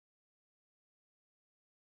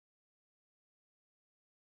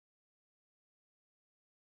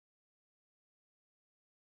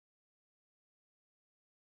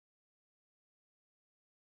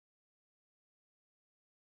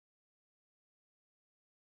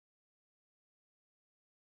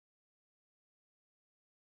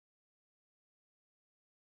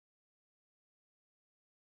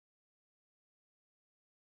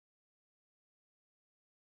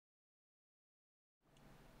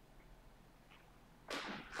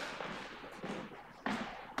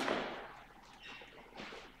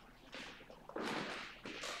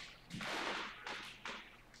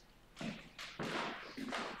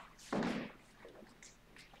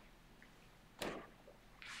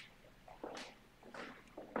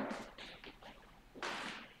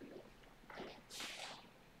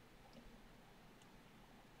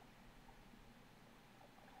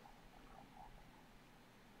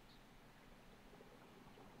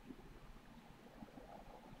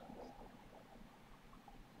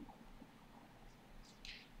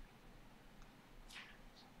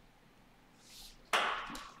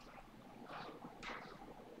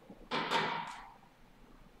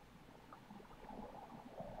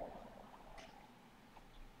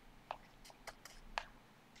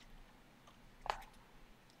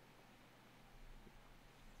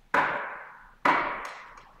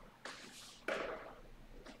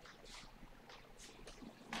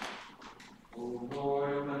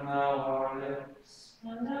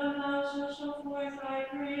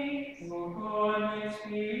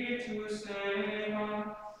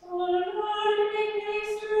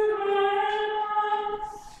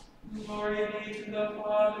Glory be to the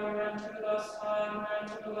Father, and to the Son, and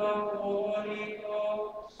to the Holy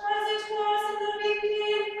Ghost. As it was in the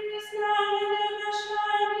beginning, is now, and ever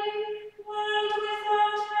shall be, world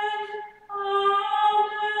without end.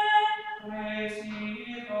 Amen. Praise ye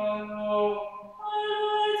the Lord. Our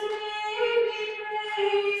Lord's name be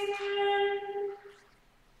praised.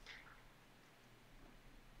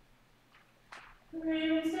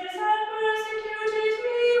 Princes have persecuted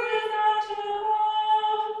me without a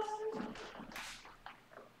cause,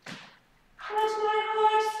 but my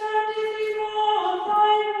heart standeth in awe of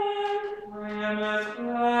thy word. I am as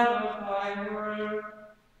glad of thy word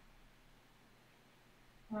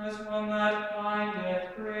as one that findeth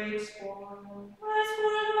great spoil. As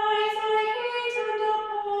for lies, I hate and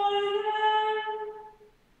abhor them.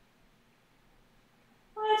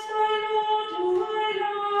 But thy law do I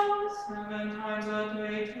love. 7 times a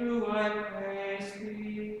day do I praise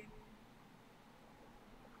thee,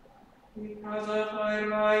 because of thy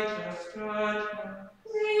righteous judgment.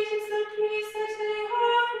 Great is the peace that they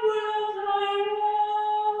have full of thy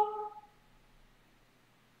law,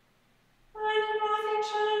 and nothing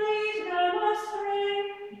shall lead them astray.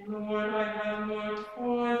 Lord, I have looked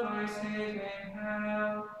for thy saving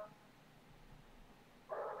help,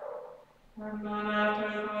 and none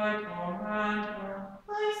after thy commandment.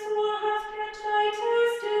 My soul hath kept thy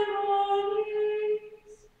testimonies,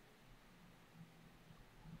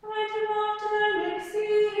 and loved them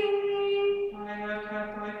exceedingly. I have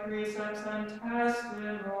kept thy precepts and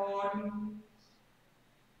testimonies,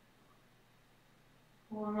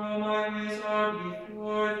 for all my ways are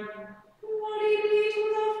before thee. Glory be to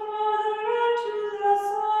the Father, and to the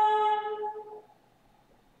Son,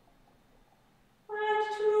 and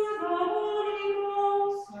to the Holy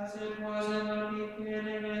Ghost. As it was in the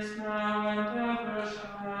beginning, is now, and ever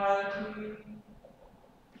shall be,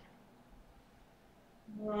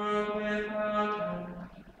 world without end.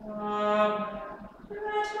 Amen.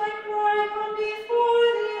 Let my cry come before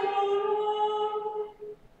thee, O Lord.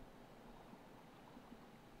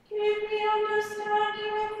 Give me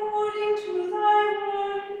understanding according to thy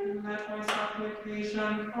word. And let my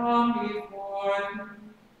supplication come before thee.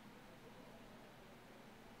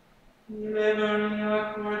 Deliver me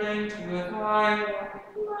according to thy word.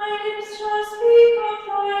 My lips shall speak of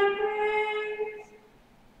thy praise,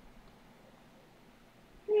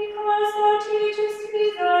 because thou teachest me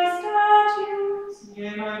thy statutes.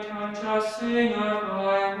 Yea, my tongue shall sing of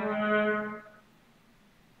thy word.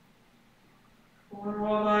 For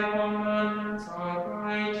all thy commandments are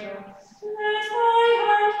righteous. Let thy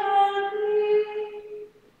hand help me,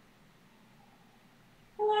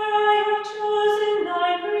 for I have chosen thy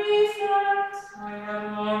precepts. I have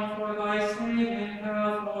longed for thy saving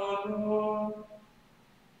help, O Lord.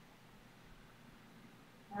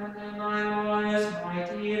 And in thy law is my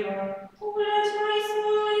delight. Oh, let my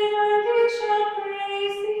soul live, and it shall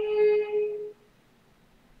praise thee.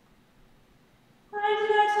 And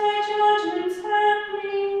let thy judgments help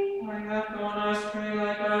me. I have gone astray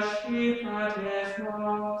like a sheep that is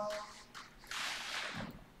lost.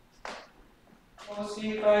 O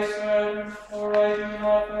seek thy servant, for I do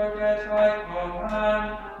not forget thy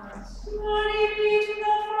commandments. Glory be to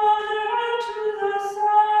the Father, and to the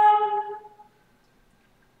Son,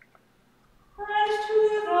 and to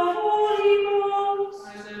the Holy Ghost.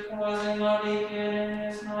 As it was in the beginning,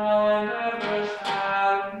 is now, and ever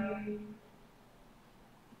shall be,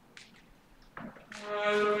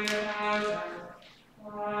 world without end.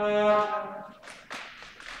 Amen.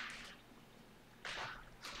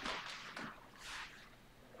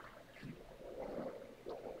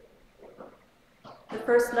 The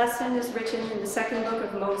first lesson is written in the second book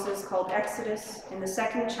of Moses, called Exodus, in the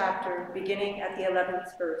 2nd chapter, beginning at the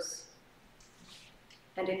 11th verse.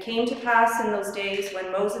 And it came to pass in those days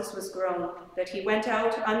when Moses was grown, that he went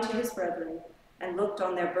out unto his brethren, and looked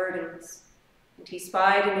on their burdens. And he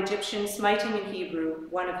spied an Egyptian smiting an Hebrew,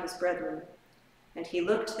 one of his brethren. And he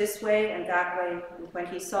looked this way and that way, and when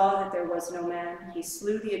he saw that there was no man, he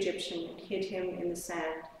slew the Egyptian and hid him in the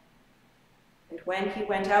sand. And when he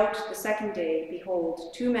went out the second day,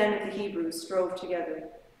 behold, 2 men of the Hebrews strove together.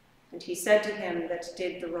 And he said to him that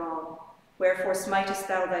did the wrong, Wherefore smitest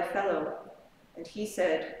thou thy fellow? And he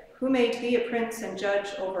said, Who made thee a prince and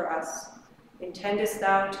judge over us? Intendest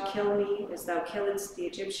thou to kill me as thou killedst the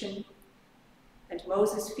Egyptian? And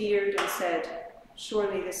Moses feared and said,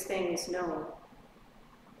 Surely this thing is known.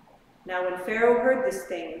 Now when Pharaoh heard this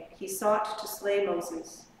thing, he sought to slay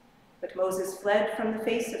Moses. But Moses fled from the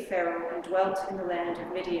face of Pharaoh and dwelt in the land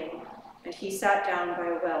of Midian, and he sat down by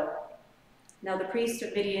a well. Now the priest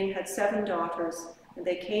of Midian had 7 daughters, and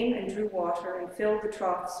they came and drew water and filled the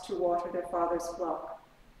troughs to water their father's flock.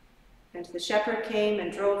 And the shepherd came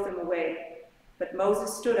and drove them away. But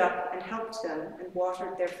Moses stood up and helped them and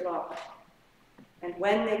watered their flock. And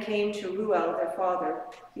when they came to Reuel their father,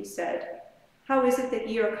 he said, "How is it that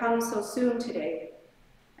ye are come so soon today?"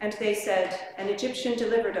 And they said, "An Egyptian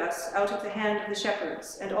delivered us out of the hand of the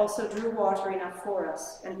shepherds, and also drew water enough for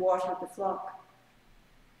us, and watered the flock."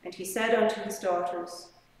 And he said unto his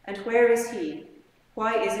daughters, "And where is he?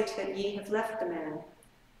 Why is it that ye have left the man?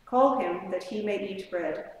 Call him, that he may eat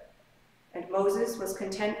bread." And Moses was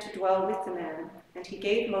content to dwell with the man, and he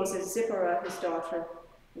gave Moses Zipporah his daughter,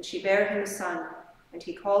 and she bare him a son, and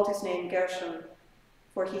he called his name Gershom,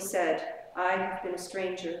 for he said, "I have been a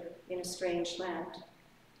stranger in a strange land."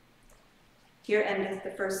 Here endeth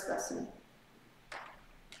the first lesson.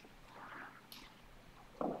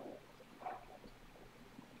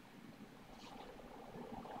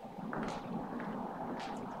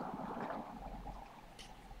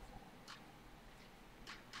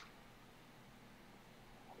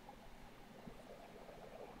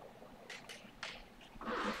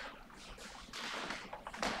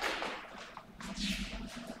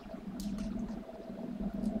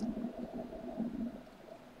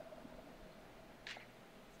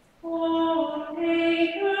 O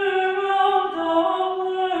Maker of the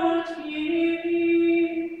world, hear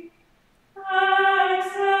me.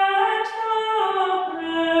 Accept the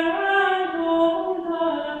prayer and hold the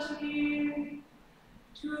tear.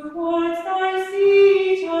 Towards thy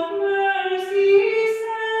seat of mercy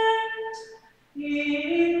send,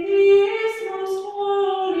 in this most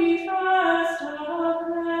holy fast of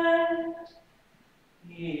Lent.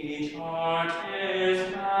 Each heart is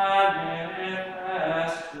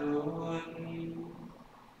manifest to thee.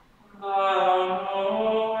 Thou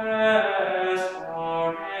knowest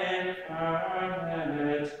our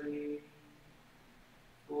infirmity.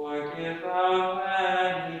 Forgive thou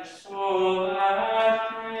then each soul that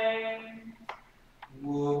came,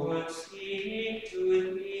 who would seek to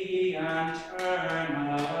thee and turn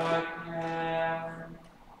again.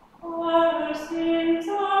 Our sins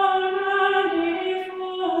are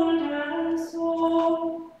manifold and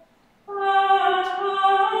so, but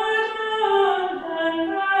pardon and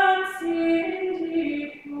that sin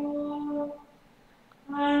deplore.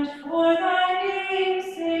 And for thy name's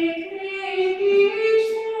sake make each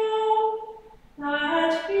soul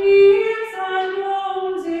that feels and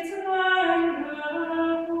knows its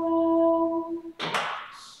languor go.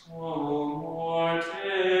 So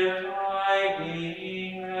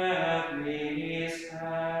mortifying every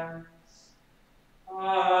sense,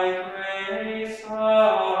 by grace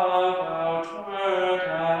of outward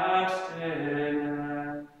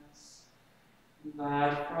abstinence,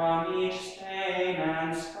 that from each stain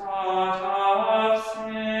and spot of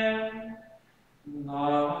sin,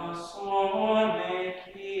 the soul may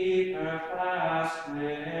keep her fast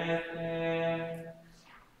within.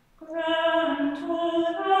 Grant, O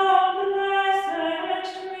thou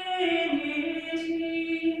blessed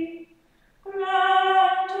Trinity,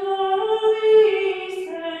 grant, O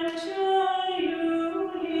essential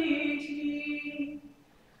unity,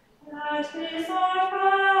 that this our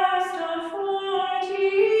fast of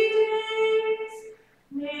 40 days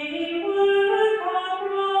may work our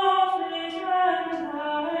profit and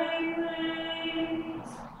thy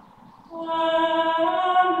praise.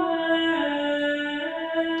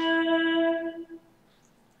 Amen.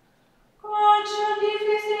 God shall give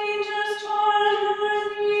his angels charge over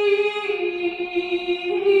thee,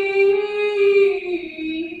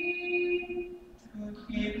 to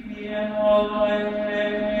keep thee in all thy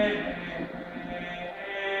ways.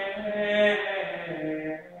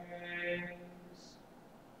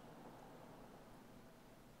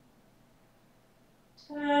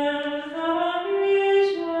 Tell the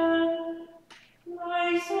vision, my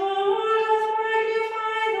soul doth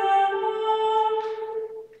magnify the Lord,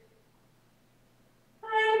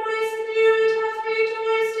 and my spirit hath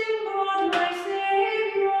rejoiced in God my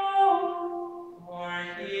Saviour. For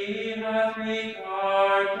he hath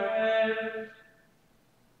regarded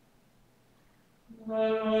the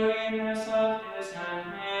lowliness of his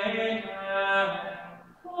handmaiden.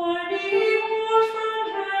 For behold, from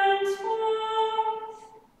henceforth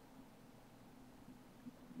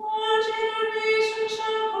all generations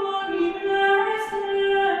shall call me blessed.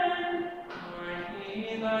 For he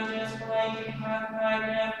that is mighty hath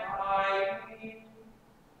magnified me,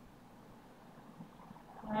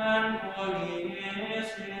 and holy is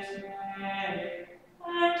his name.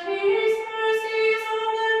 And his mercies on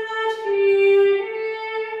them that fear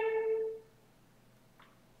him,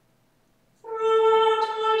 throughout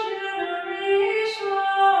all generations.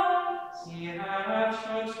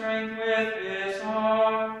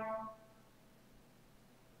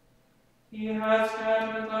 He has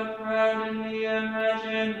scattered the proud in the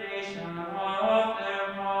imagination of their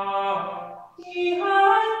heart. He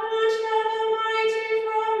hath put down the mighty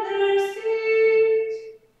from their seat,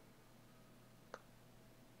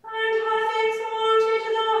 and hath exalted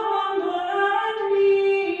the humble and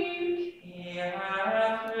meek. He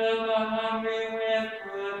hath filled the hungry with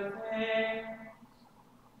good things,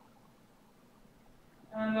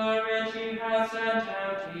 and the rich he hath sent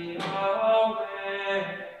empty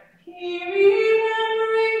away. He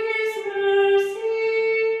remembering his mercy,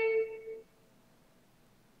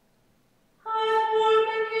 hath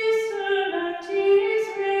woken his servant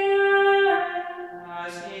Israel.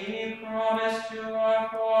 As he promised to our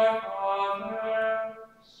forefathers,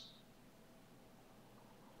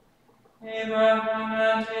 Abraham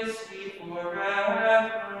and his seed forever.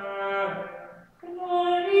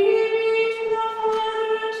 Glory be to the Father,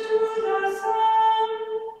 and to the Son,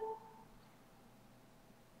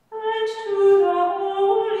 and to the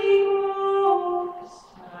Holy Ghost.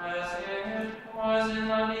 As it was in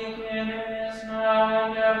the beginning, is now,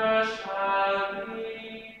 and ever shall be,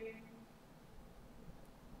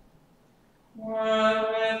 world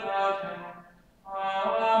without end.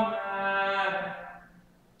 Amen.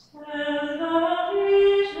 Tell the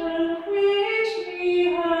vision which we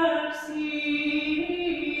have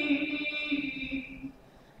seen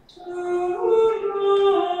to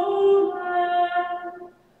no man,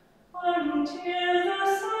 until the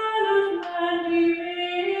Son of Man be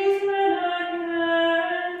risen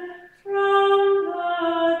again from the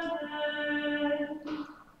dead.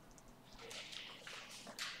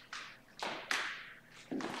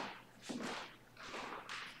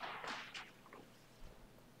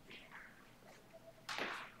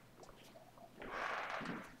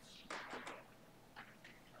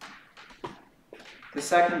 The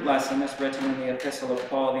second lesson is written in the epistle of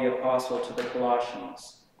Paul the Apostle to the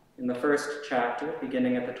Colossians, in the first chapter,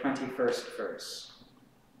 beginning at the 21st verse.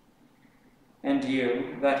 And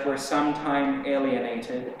you, that were sometime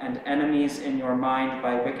alienated and enemies in your mind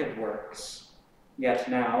by wicked works, yet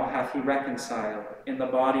now hath he reconciled in the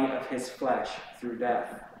body of his flesh through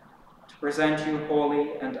death, to present you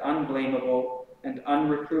holy and unblameable and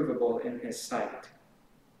unreprovable in his sight,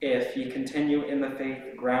 if ye continue in the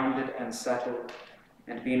faith grounded and settled,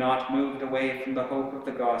 and be not moved away from the hope of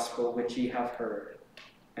the gospel which ye have heard,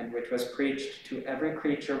 and which was preached to every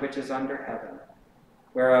creature which is under heaven,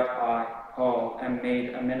 whereof I, Paul, am made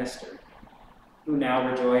a minister, who now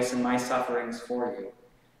rejoice in my sufferings for you,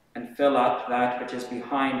 and fill up that which is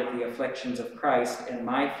behind of the afflictions of Christ in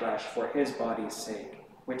my flesh for his body's sake,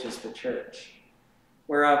 which is the church,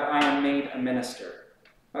 whereof I am made a minister,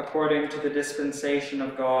 according to the dispensation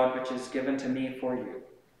of God which is given to me for you,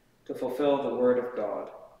 to fulfill the word of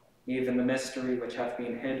God, even the mystery which hath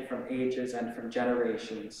been hid from ages and from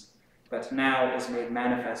generations, but now is made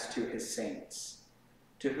manifest to his saints,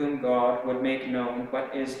 to whom God would make known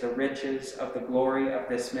what is the riches of the glory of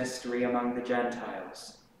this mystery among the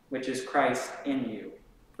Gentiles, which is Christ in you,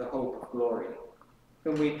 the hope of glory,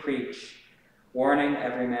 whom we preach, warning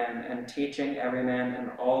every man and teaching every man in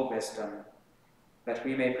all wisdom, that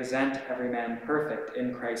we may present every man perfect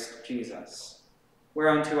in Christ Jesus.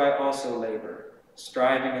 Whereunto I also labor,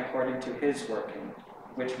 striving according to his working,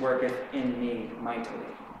 which worketh in me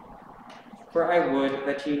mightily. For I would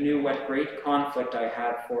that ye knew what great conflict I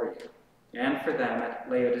had for you, and for them at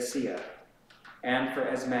Laodicea, and for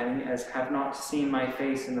as many as have not seen my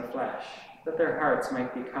face in the flesh, that their hearts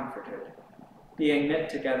might be comforted, being knit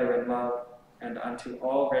together in love, and unto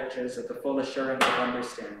all riches of the full assurance of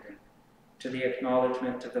understanding, to the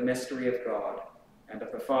acknowledgement of the mystery of God, and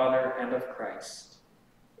of the Father, and of Christ,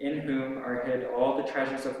 in whom are hid all the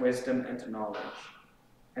treasures of wisdom and knowledge.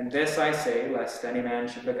 And this I say, lest any man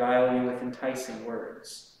should beguile you with enticing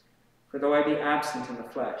words. For though I be absent in the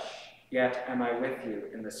flesh, yet am I with you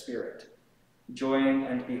in the Spirit, joying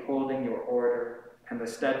and beholding your order, and the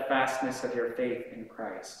steadfastness of your faith in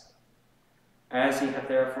Christ. As ye have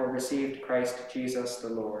therefore received Christ Jesus the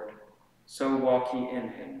Lord, so walk ye in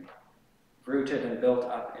him, rooted and built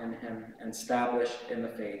up in him, and established in the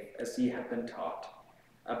faith, as ye have been taught,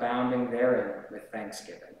 abounding therein with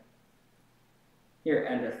thanksgiving. Here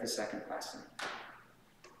endeth the second lesson.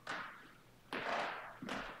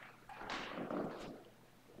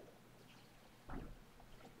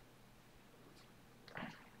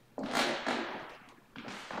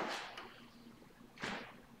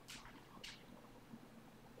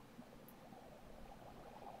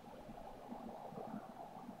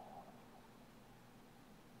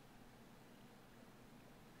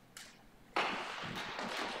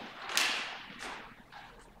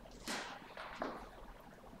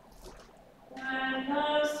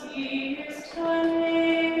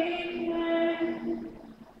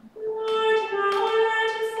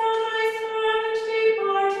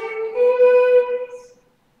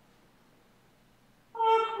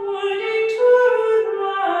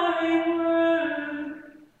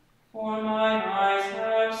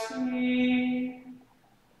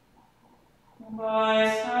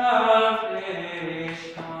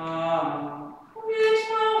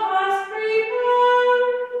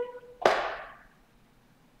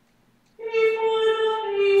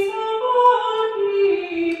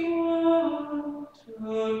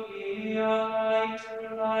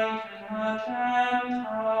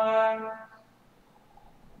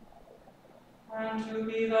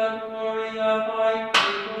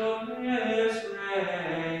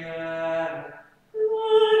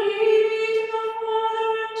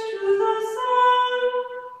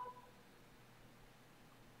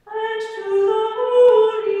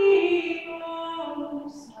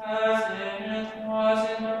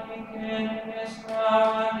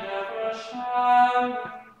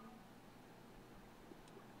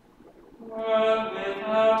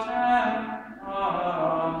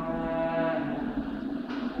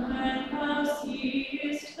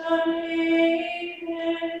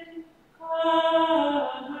 naked,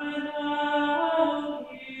 cover thou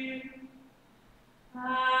him,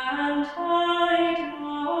 and hide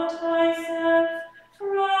not thyself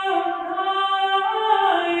from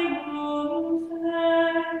thine own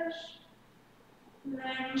flesh.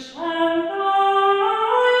 Then shall thy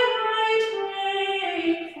light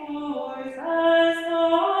break forth as the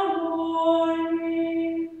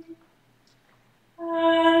morning,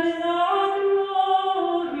 and the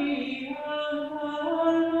glory of the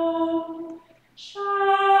Lord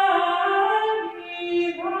shall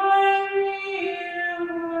be thy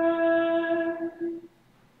reward.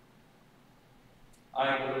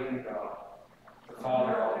 I believe in God, the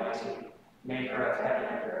Father Almighty, maker of heaven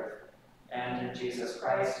and earth, and in Jesus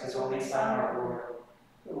Christ, his only Son, our Lord,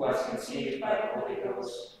 who was conceived by the Holy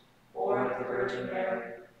Ghost, born of the Virgin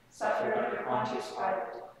Mary, suffered under Pontius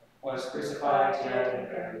Pilate, was crucified, dead, and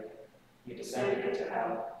buried. He descended into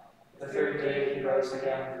hell. The third day he rose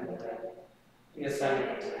again from the dead. He ascended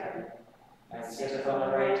into heaven, and sitteth on the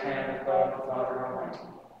right hand of God the Father Almighty.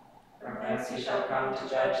 From thence he shall come to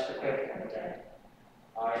judge the quick and the dead.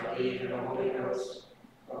 I believe in the Holy Ghost,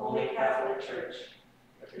 the Holy Catholic Church,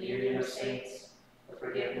 the communion of saints, the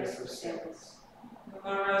forgiveness of sins,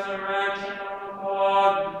 the resurrection of the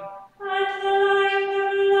body, And the life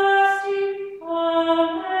everlasting.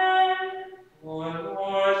 Amen. O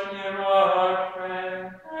Lord, hear our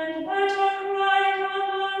prayer. And let our cry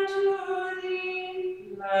come unto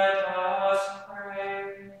thee. Let us pray.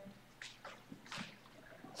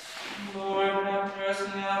 Lord, have mercy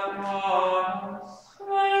upon us.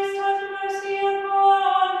 Christ, have mercy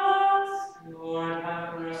upon us. Lord,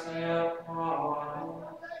 have mercy upon us.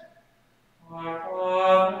 Our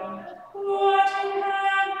Father, Who art in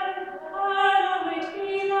heaven, hallowed be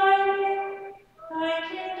thy name. Thy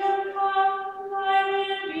kingdom come, thy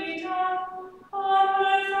will be done, on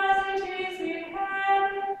earth as it is in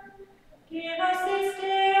heaven. Give us this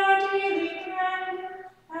day our daily bread,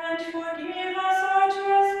 and forgive us our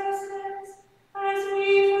trespasses, as we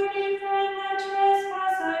forgive them that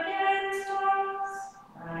trespass against us.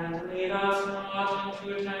 and lead us not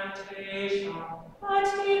into temptation, But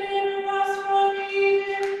deliver us from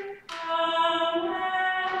evil.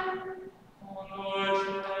 Amen. O Lord,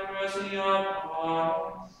 show thy mercy upon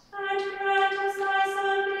us. And grant us thy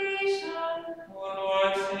salvation, O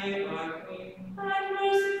Lord, save the King. and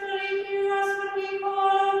mercifully hear us when we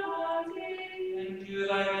call upon thee. Endue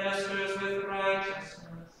thy ministers with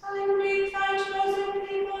righteousness. And make thy chosen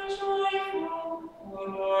people joyful, O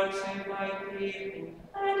Lord, save thy people.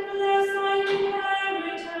 and bless thine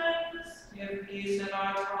inheritance, Give peace in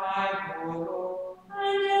our time, O Lord.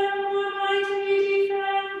 and evermore mightily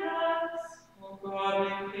defend us. O God, we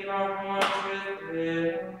plead our hearts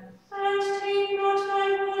within us. And take not thy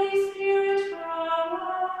Holy Spirit from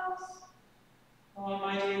us.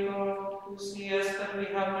 Almighty God, who seest that we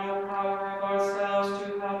have no power of ourselves to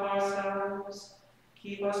help ourselves,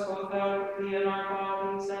 keep us both outwardly in our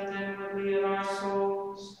bodies and inwardly in our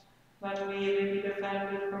souls, that we may be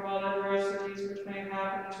defended from all adversities which may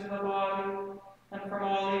happen to the body, and from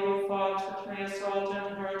all evil thoughts which may assault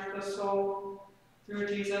and hurt the soul. Through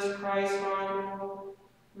Jesus Christ our Lord,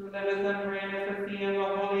 who liveth and reigneth with thee in the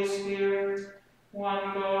Holy Spirit,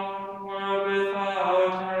 one God, world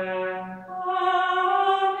without end.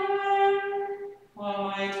 Amen.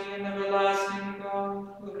 Almighty and everlasting God,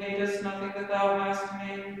 who hatest nothing that thou hast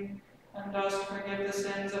made, and dost forgive the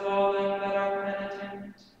sins of all them that are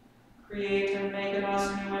penitent, create and make in us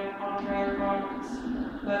new and contrary hearts,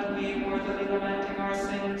 that we, worthily lamenting our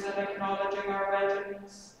sins and acknowledging our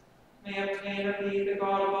wretchedness, may obtain of thee, the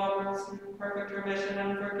God of all mercy, perfect remission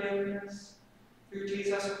and forgiveness, through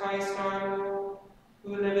Jesus Christ our Lord,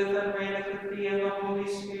 who liveth and reigneth with thee in the Holy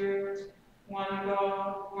Spirit, one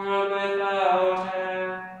God, world without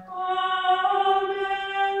end.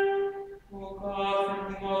 Amen. O God,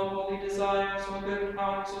 from whom all holy desires, all good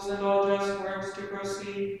counsels, and all just works do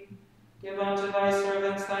proceed, give unto thy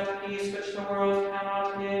servants that peace which the world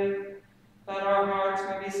cannot give, that our hearts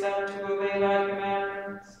may be set to obey thy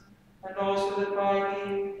commandments, and also that by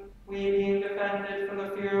thee, we being defended from the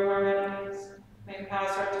fear of our enemies, may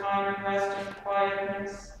pass our time in rest and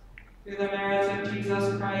quietness, through the merits of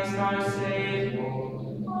Jesus Christ our Savior.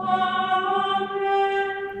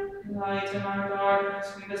 Amen. Enlighten our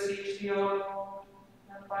darkness, we beseech thee, O Lord,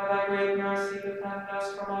 and by thy great mercy defend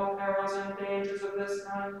us from all perils and dangers of this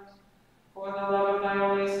night, for the love of thy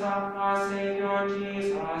only Son, our Savior,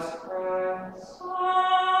 Jesus Christ.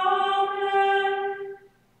 Amen.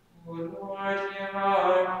 O Lord, hear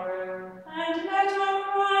our prayer. And let our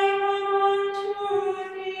cry come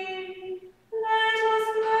unto thee. Let us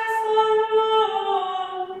bless the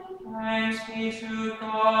Lord.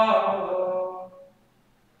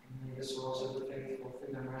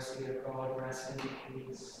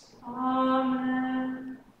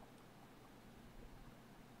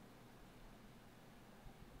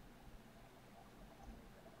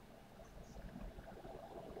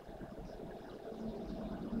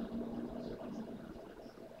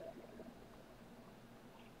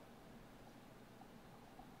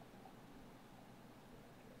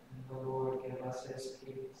 us his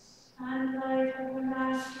peace. And life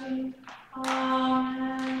everlasting.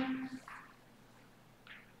 Amen.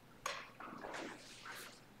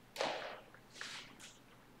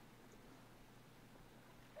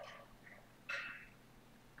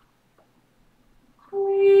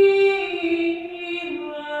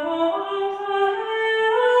 Queen of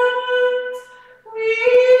heavens, we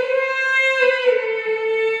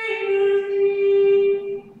hail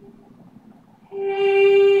thee.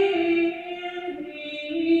 Hail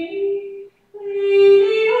thee,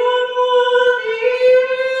 Lady of all the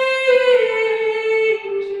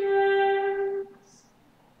angels.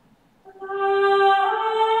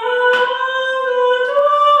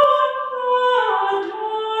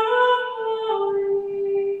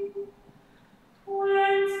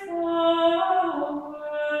 Whence thou wast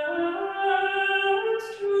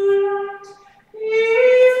to light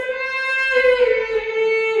is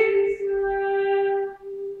risen.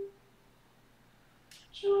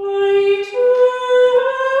 Joy to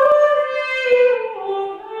thee, O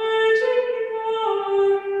Virgin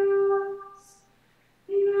glorious,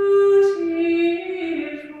 beautiful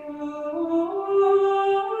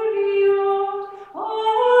beyond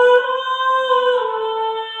all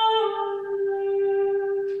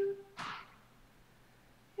others.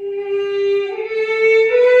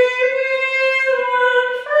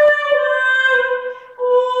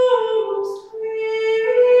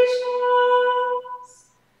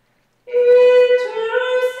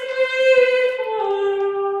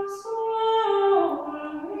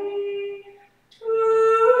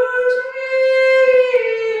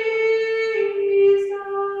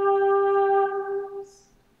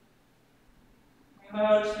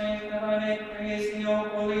 Vouchsafe that I may praise thee, O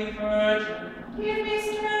Holy Virgin. Give me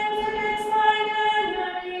strength against thine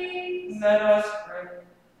enemies. Let us pray.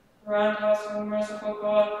 Grant us, O merciful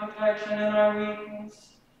God, protection in our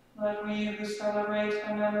weakness. Let we who celebrate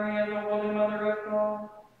the memory of the Holy Mother of God,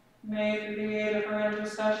 may through the aid of her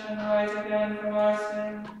intercession rise again from our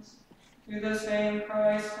sins. Through the same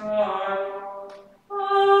Christ our Lord.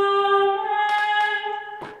 Amen.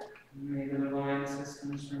 May the divine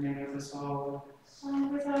assistance remain with us always.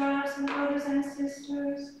 And with our absent brothers and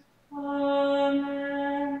sisters. Amen.